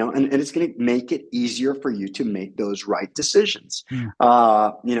and it's going to make it easier for you to make those right decisions.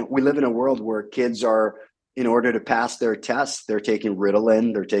 We live in a world where kids are, in order to pass their tests, they're taking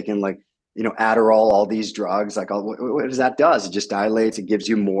Ritalin, they're taking Adderall, all these drugs. Like, what does that does? It just dilates. It gives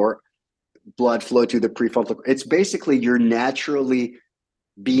you more blood flow to the prefrontal. It's basically you're naturally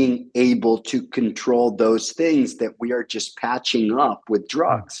being able to control those things that we are just patching up with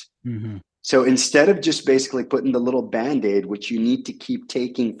drugs. Mm-hmm. So instead of just basically putting the little Band-Aid, which you need to keep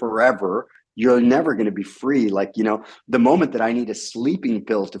taking forever, you're never going to be free. The moment that I need a sleeping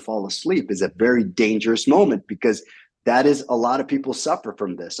pill to fall asleep is a very dangerous moment, because that is, a lot of people suffer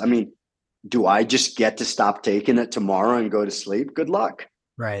from this. I mean, do I just get to stop taking it tomorrow and go to sleep? Good luck.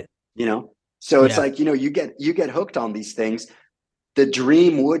 Right. So it's like, you get hooked on these things. The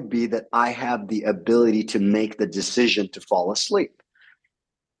dream would be that I have the ability to make the decision to fall asleep.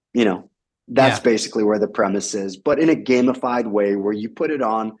 That's basically where the premise is, but in a gamified way where you put it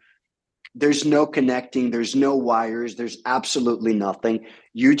on. There's no connecting, there's no wires, there's absolutely nothing.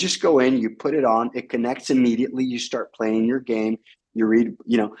 You just go in, you put it on, it connects immediately, you start playing your game, you read,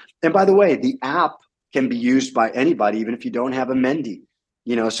 and by the way, the app can be used by anybody, even if you don't have a Mendy,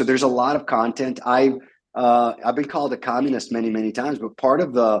 so there's a lot of content. I've been called a communist many, many times, but part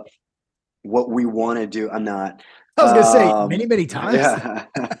of what we want to do, I'm not. I was going to say many, many times.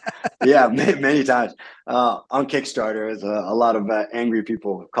 Yeah, many times. On Kickstarter, there's a lot of angry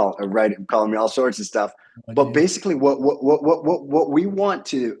people calling me all sorts of stuff. But basically, what we want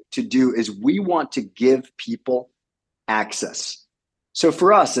to do is we want to give people access. So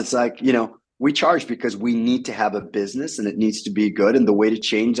for us, it's like, we charge because we need to have a business and it needs to be good. And the way to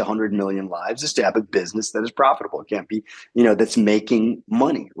change 100 million lives is to have a business that is profitable. It can't be, that's making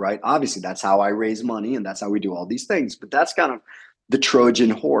money, right? Obviously, that's how I raise money and that's how we do all these things. But that's kind of the Trojan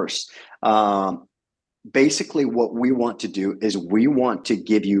horse. Basically, what we want to do is we want to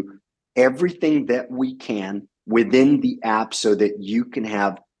give you everything that we can within the app so that you can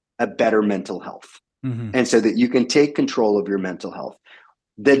have a better mental health, and so that you can take control of your mental health.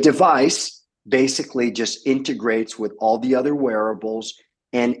 The device basically just integrates with all the other wearables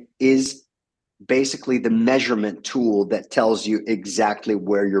and is basically the measurement tool that tells you exactly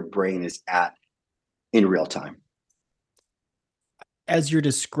where your brain is at in real time. As you're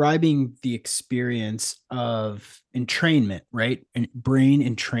describing the experience of entrainment, right? And brain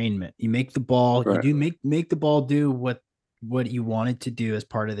entrainment, you make the ball, right. You do make the ball do what you wanted to do as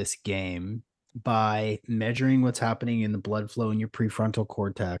part of this game by measuring what's happening in the blood flow in your prefrontal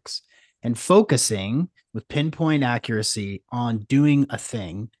cortex and focusing with pinpoint accuracy on doing a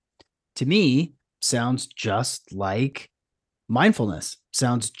thing. To me, sounds just like mindfulness.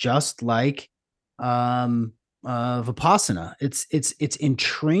 Sounds just like Vipassana. It's in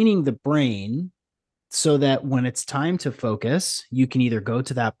training the brain so that when it's time to focus, you can either go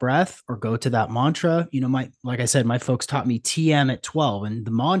to that breath or go to that mantra. Like I said, my folks taught me TM at 12, and the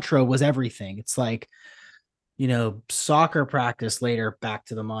mantra was everything. It's like, soccer practice later, back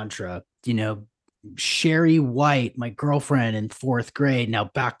to the mantra. Sherry White, my girlfriend in 4th grade, now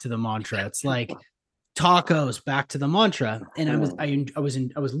back to the mantra. It's like tacos, back to the mantra. And I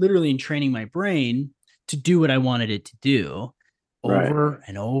was literally in training my brain to do what I wanted it to do over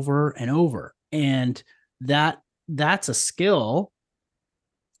and over and over. And that's a skill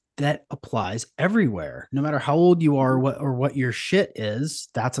that applies everywhere, no matter how old you are, what your shit is.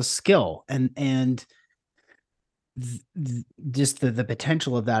 That's a skill, and just the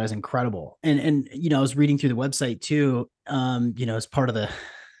potential of that is incredible. And I was reading through the website too, as part of the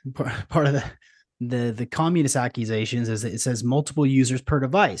part of the communist accusations is that it says multiple users per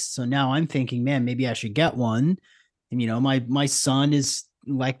device. So now I'm thinking, man, maybe I should get one. And my son is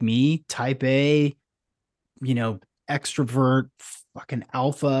like me, type A, you know, extrovert, fucking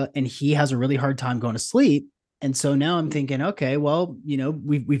alpha, and he has a really hard time going to sleep. And so now I'm thinking, okay, well,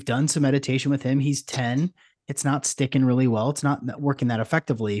 we've done some meditation with him. He's 10. It's not sticking really well. It's not working that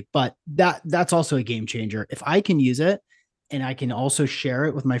effectively, but that's also a game changer. If I can use it and I can also share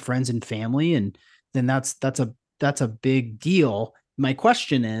it with my friends and family, and then that's a big deal. My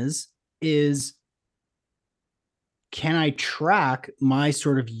question is can I track my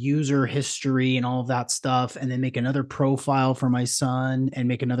sort of user history and all of that stuff, and then make another profile for my son and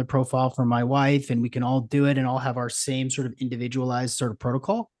make another profile for my wife, and we can all do it and all have our same sort of individualized sort of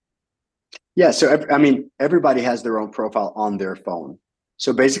protocol? Yeah. So, I mean, everybody has their own profile on their phone.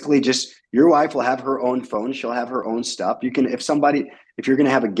 So basically, just your wife will have her own phone. She'll have her own stuff. You can, if you're going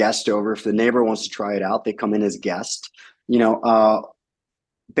to have a guest over, if the neighbor wants to try it out, they come in as guest. You know,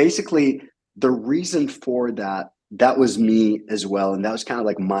 basically, the reason for that was me as well. And that was kind of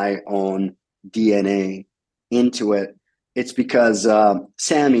like my own DNA into it. It's because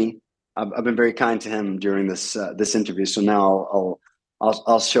Sammy, I've been very kind to him during this interview. So now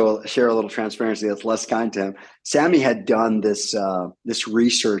I'll share a little transparency that's less kind to him. Sammy had done this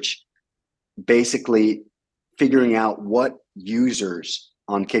research, basically figuring out what users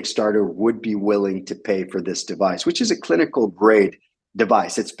on Kickstarter would be willing to pay for this device, which is a clinical grade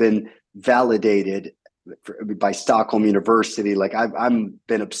device. It's been validated by Stockholm University. Like I'm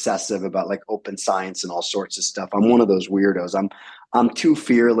been obsessive about like open science and all sorts of stuff. I'm one of those weirdos. I'm too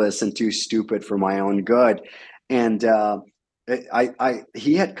fearless and too stupid for my own good. And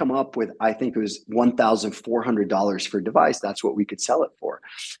he had come up with, I think it was $1,400 for a device. That's what we could sell it for.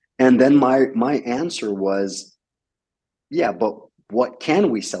 And then my answer was, yeah, but what can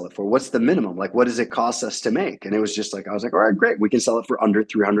we sell it for? What's the minimum? Like, what does it cost us to make? And it was just like, I was like, all right, great. We can sell it for under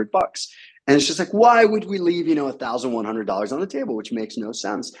 $300. And it's just like, why would we leave, $1,100 on the table, which makes no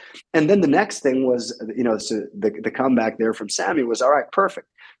sense. And then the next thing was, so the comeback there from Sammy was, all right, perfect.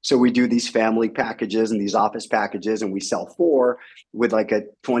 So we do these family packages and these office packages, and we sell 4 with like a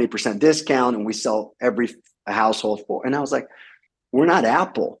 20% discount, and we sell every household 4. And I was like, we're not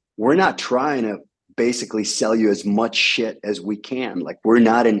Apple. We're not trying to basically sell you as much shit as we can. Like, we're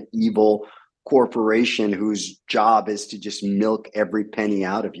not an evil corporation whose job is to just milk every penny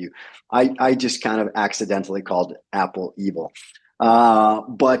out of you. I just kind of accidentally called Apple evil.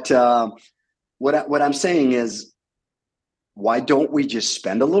 But what I'm saying is, why don't we just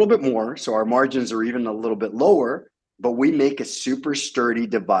spend a little bit more so our margins are even a little bit lower, but we make a super sturdy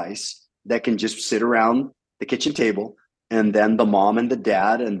device that can just sit around the kitchen table, and then the mom and the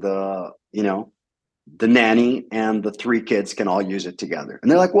dad and the nanny and the 3 kids can all use it together. And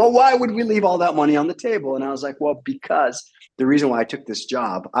they're like, well, why would we leave all that money on the table? And I was like, well, because the reason why I took this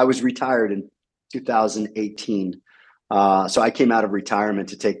job, I was retired in 2018. So I came out of retirement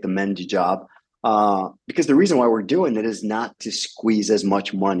to take the Mendy job, because the reason why we're doing it is not to squeeze as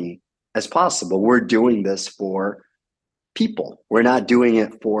much money as possible. We're doing this for people. We're not doing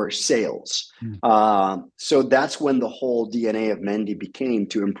it for sales. So that's when the whole DNA of Mendy became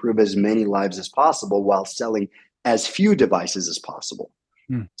to improve as many lives as possible while selling as few devices as possible.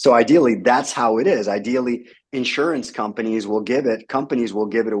 So ideally, that's how it is. Ideally, insurance companies will give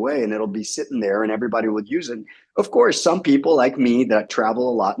it away, and it'll be sitting there and everybody will use it. Of course, some people like me that travel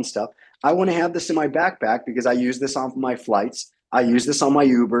a lot and stuff, I want to have this in my backpack because I use this on my flights. I use this on my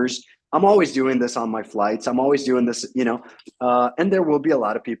Ubers. I'm always doing this on my flights. I'm always doing this, and there will be a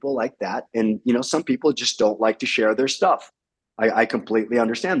lot of people like that. And, some people just don't like to share their stuff. I completely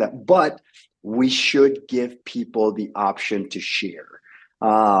understand that, but we should give people the option to share.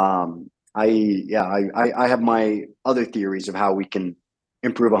 I have my other theories of how we can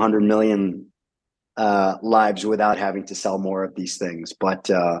improve 100 million lives without having to sell more of these things.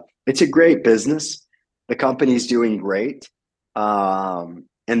 But it's a great business. The company's doing great.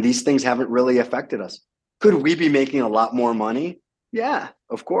 And these things haven't really affected us. Could we be making a lot more money? Yeah,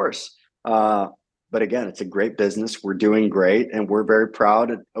 of course. But again, it's a great business. We're doing great, and we're very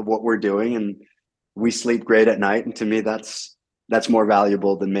proud of what we're doing, and we sleep great at night. And to me, that's more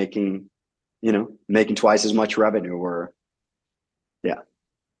valuable than making twice as much revenue. Or, yeah.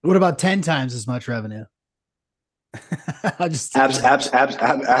 What about 10 times as much revenue?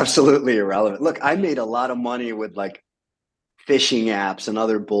 Absolutely irrelevant. Look, I made a lot of money with like phishing apps and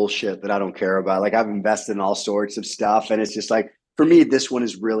other bullshit that I don't care about. Like I've invested in all sorts of stuff, and it's just like for me, this one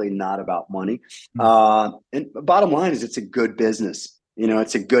is really not about money. Mm. And bottom line is, it's a good business. You know,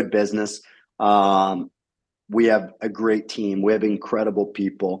 it's a good business. Um, we have a great team. We have incredible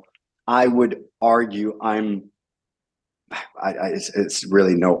people. I would argue it's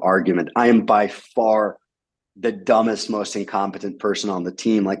really no argument. I am by far the dumbest, most incompetent person on the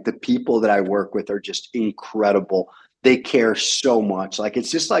team. Like the people that I work with are just incredible. They care so much. Like it's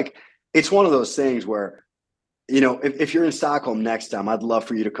just like it's one of those things where, you know, if you're in Stockholm next time, I'd love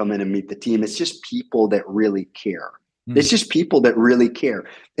for you to come in and meet the team. It's just people that really care. Mm. It's just people that really care.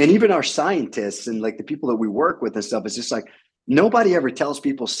 And even our scientists and like the people that we work with and stuff, it's just like nobody ever tells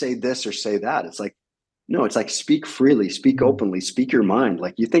people say this or say that. It's like, no, it's like speak freely, speak Mm. openly, speak your mind.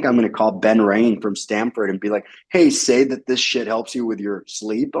 Like you think I'm going to call Ben Rain from Stanford and be like, hey, say that this shit helps you with your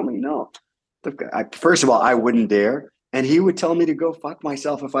sleep? I mean, no. First of all, I wouldn't dare. And he would tell me to go fuck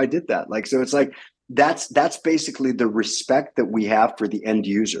myself if I did that. Like, so it's like, that's basically the respect that we have for the end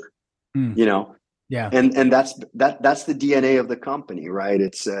user, Mm. you know, Yeah. and that's the DNA of the company, right?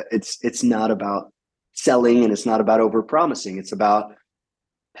 It's not about selling and it's not about over promising. It's about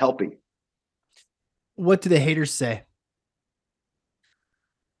helping. What do the haters say?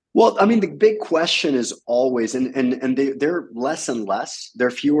 Well, I mean, the big question is always, and they're less and less.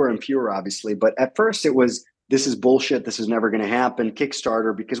 They're fewer and fewer, obviously. But at first, it was this is bullshit. This is never going to happen.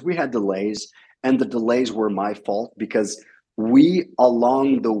 Kickstarter, because we had delays, and the delays were my fault because we,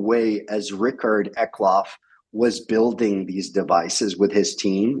 along the way, as Rickard Eklof was building these devices with his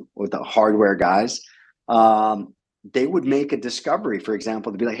team, with the hardware guys, they would make a discovery. For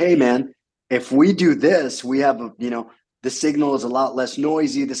example, to be like, "Hey, man, if we do this, we have a the signal is a lot less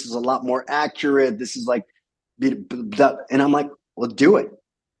noisy. This is a lot more accurate. This is like, and I'm like, well, do it.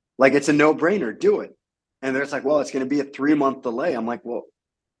 Like, it's a no brainer. Do it. And they're like, well, it's going to be a 3 month delay. I'm like, well,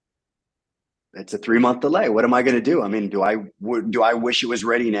 it's a 3 month delay. What am I going to do? I mean, do I wish it was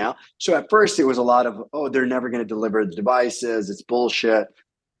ready now? So at first it was a lot of, oh, they're never going to deliver the devices. It's bullshit.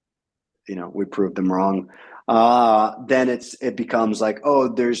 We proved them wrong. Then it becomes like, oh,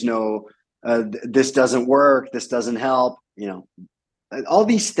 there's no, this doesn't work. This doesn't help. All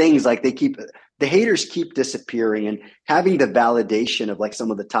these things, like the haters keep disappearing, and having the validation of like some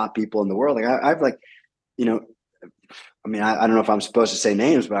of the top people in the world. Like I've like, you know, I mean, I don't know if I'm supposed to say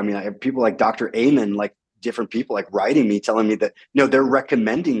names, but I mean, I have people like Dr. Amen, like different people like writing me, telling me that, they're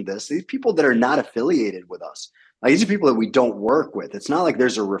recommending this. These people that are not affiliated with us. Like these are people that we don't work with. It's not like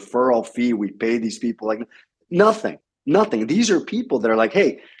there's a referral fee. We pay these people like nothing, nothing. These are people that are like,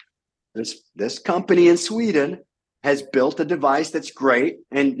 hey, this company in Sweden has built a device that's great,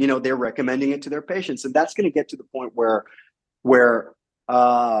 and they're recommending it to their patients, and that's going to get to the point where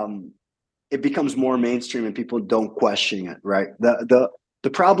it becomes more mainstream and people don't question it, right? The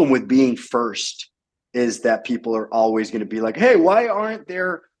problem with being first is that people are always going to be like, hey, why aren't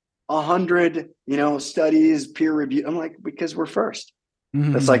there 100 studies peer reviewed? I'm like, because we're first.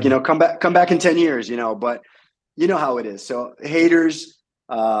 That's like, Mm. come back in 10 years, but you know how it is. So haters,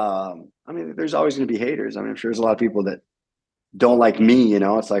 I mean, there's always going to be haters. I mean, I'm sure there's a lot of people that don't like me.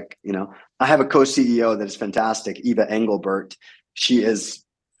 It's like, I have a co-CEO that is fantastic, Eva Engelbert. She is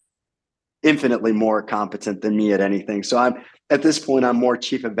infinitely more competent than me at anything. So I'm at this point, I'm more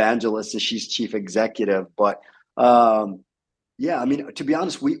chief evangelist and she's chief executive. But yeah, I mean, to be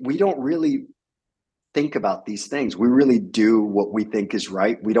honest, we don't really think about these things. We really do what we think is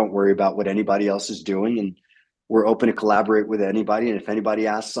right. We don't worry about what anybody else is doing, and we're open to collaborate with anybody. And if anybody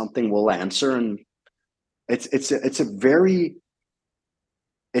asks something, we'll answer. And it's a very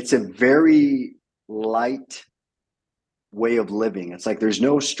light way of living. It's like there's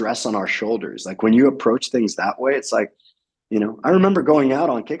no stress on our shoulders. Like when you approach things that way, it's like, I remember going out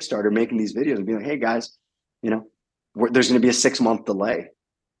on Kickstarter, making these videos and being like, hey guys, there's going to be a 6 month delay.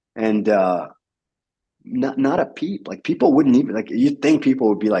 And not a peep. Like people wouldn't even, like, you'd think people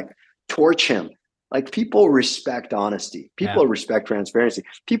would be like, torch him. Like people respect honesty. Yeah. People respect transparency.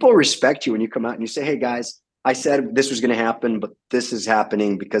 People respect you when you come out and you say, hey guys, I said this was going to happen, but this is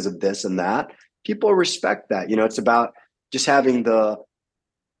happening because of this and that. People respect that. It's about just having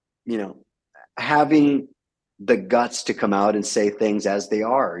having the guts to come out and say things as they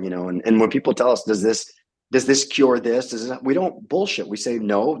are, and when people tell us, does this cure this? We don't bullshit. We say,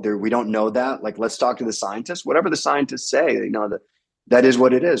 no, we don't know that. Like, let's talk to the scientists, whatever the scientists say, that is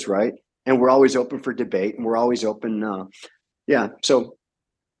what it is. Right. And we're always open for debate, and we're always open. Yeah. So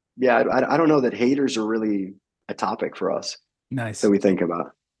yeah, I don't know that haters are really a topic for us that Nice. we think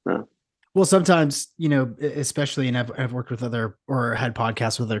about. Well, sometimes, especially, and I've worked with other or had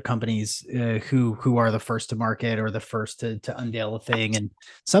podcasts with other companies who are the first to market or the first to unveil a thing, and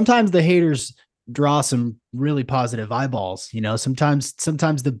sometimes the haters draw some really positive eyeballs. Sometimes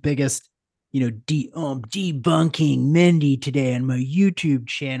the biggest, debunking Mendy today on my YouTube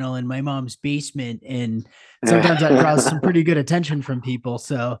channel in my mom's basement, and sometimes that draws some pretty good attention from people.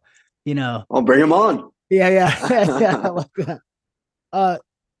 So, you know, I'll bring him on. yeah, yeah, yeah, I like that. Uh,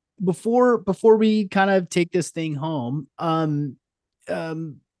 before we kind of take this thing home, um,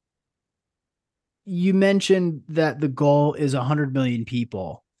 you mentioned that the goal is 100 million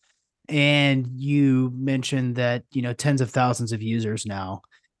people, and you mentioned that tens of thousands of users now.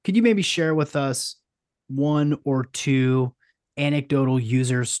 Could you maybe share with us one or two anecdotal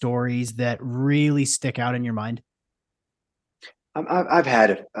user stories that really stick out in your mind? I've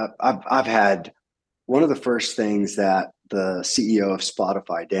had one of the first things that the CEO of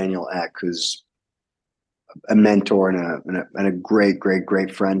Spotify, Daniel Ek, who's a mentor and a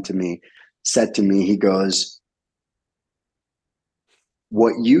great friend to me, said to me. He goes,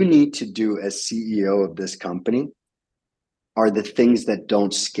 "What you need to do as CEO of this company are the things that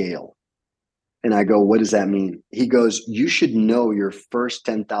don't scale." And I go, "What does that mean?" He goes, "You should know your first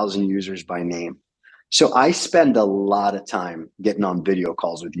 10,000 users by name." So I spend a lot of time getting on video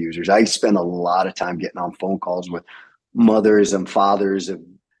calls with users. I spend a lot of time getting on phone calls with mothers and fathers of,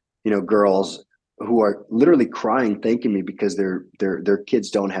 girls who are literally crying, thanking me because their kids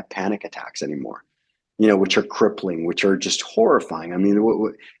don't have panic attacks anymore, which are crippling, which are just horrifying. I mean,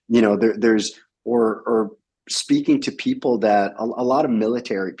 there's or speaking to people that a lot of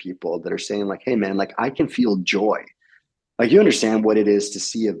military people that are saying like, "Hey man, like I can feel joy." Like you understand what it is to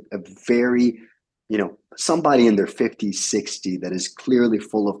see a very, somebody in their 50s, 60 that is clearly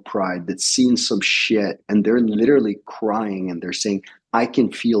full of pride, that's seen some shit, and they're literally crying and they're saying, "I can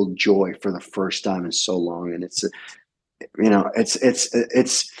feel joy for the first time in so long." And it's,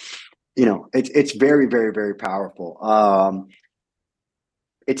 it's very, very, very powerful.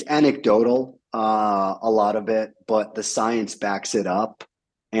 It's anecdotal, a lot of it, but the science backs it up.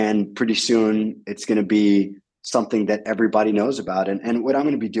 And pretty soon it's going to be something that everybody knows about. And what I'm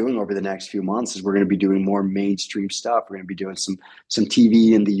going to be doing over the next few months is we're going to be doing more mainstream stuff. We're going to be doing some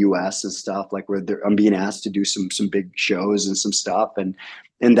TV in the US and stuff, like where I'm being asked to do some big shows and some stuff. And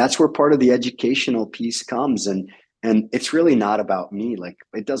that's where part of the educational piece comes. And it's really not about me. Like,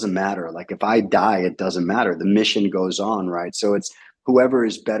 it doesn't matter. Like, if I die, it doesn't matter. The mission goes on, right? So it's whoever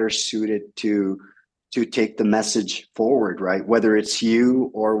is better suited to take the message forward, right? Whether it's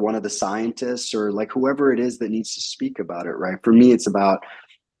you or one of the scientists or like whoever it is that needs to speak about it, right? For me, it's about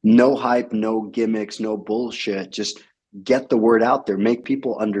no hype, no gimmicks, no bullshit. Just get the word out there, make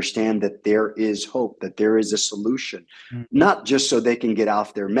people understand that there is hope, that there is a solution, not just so they can get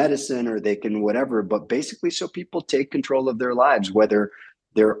off their medicine or they can whatever, but basically so people take control of their lives, whether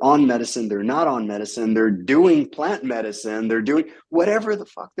they're on medicine, they're not on medicine, they're doing plant medicine, they're doing whatever the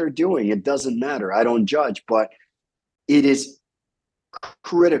fuck they're doing. It doesn't matter. I don't judge, but it is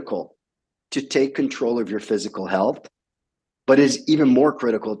critical to take control of your physical health, but it's even more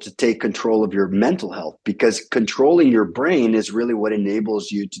critical to take control of your mental health, because controlling your brain is really what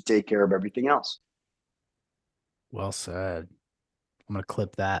enables you to take care of everything else. Well said. I'm going to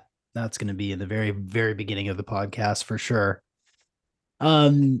clip that. That's going to be in the very, very beginning of the podcast for sure.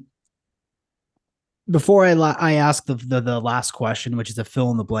 Um, Before I ask the last question, which is a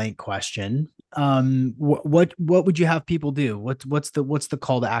fill in the blank question, what would you have people do? What's the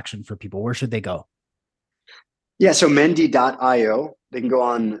call to action for people? Where should they go? Yeah, so Mendy.io. They can go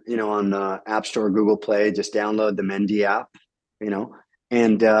on App Store, Google Play, just download the Mendy app, you know.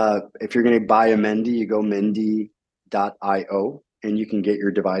 And if you're going to buy a Mendy, you go Mendy.io and you can get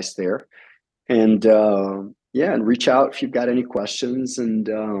your device there. And yeah, and reach out if you've got any questions, and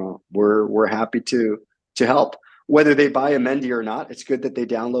we're happy to help. Whether they buy a Mendy or not, it's good that they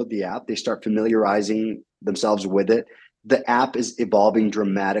download the app. They start familiarizing themselves with it. The app is evolving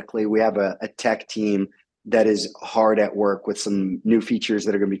dramatically. We have a tech team that is hard at work with some new features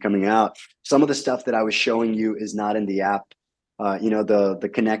that are going to be coming out. Some of the stuff that I was showing you is not in the app.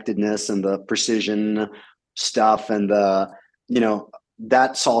 The connectedness and the precision stuff, and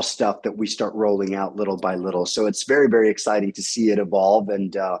that's all stuff that we start rolling out little by little. So it's very, very exciting to see it evolve.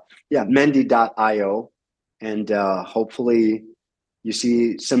 And yeah, Mendy.io. And hopefully you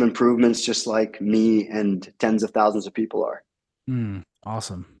see some improvements just like me and tens of thousands of people are.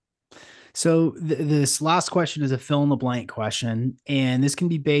 Awesome. So this last question is a fill in the blank question, and this can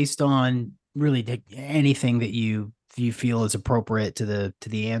be based on really anything that you feel is appropriate to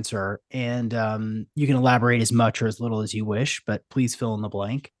the answer, and you can elaborate as much or as little as you wish, but please fill in the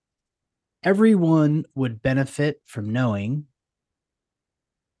blank. Everyone would benefit from knowing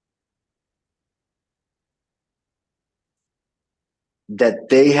that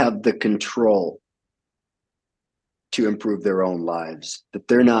they have the control to improve their own lives, that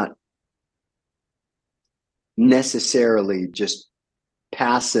they're not necessarily just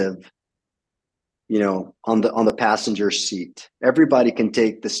passive, on the passenger seat. Everybody can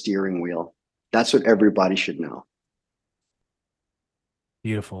take the steering wheel. That's what everybody should know.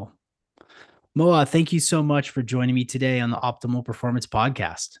 beautiful. Moa, thank you so much for joining me today on the Optimal Performance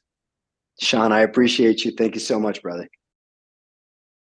Podcast. Sean, I appreciate you. Thank you so much, brother.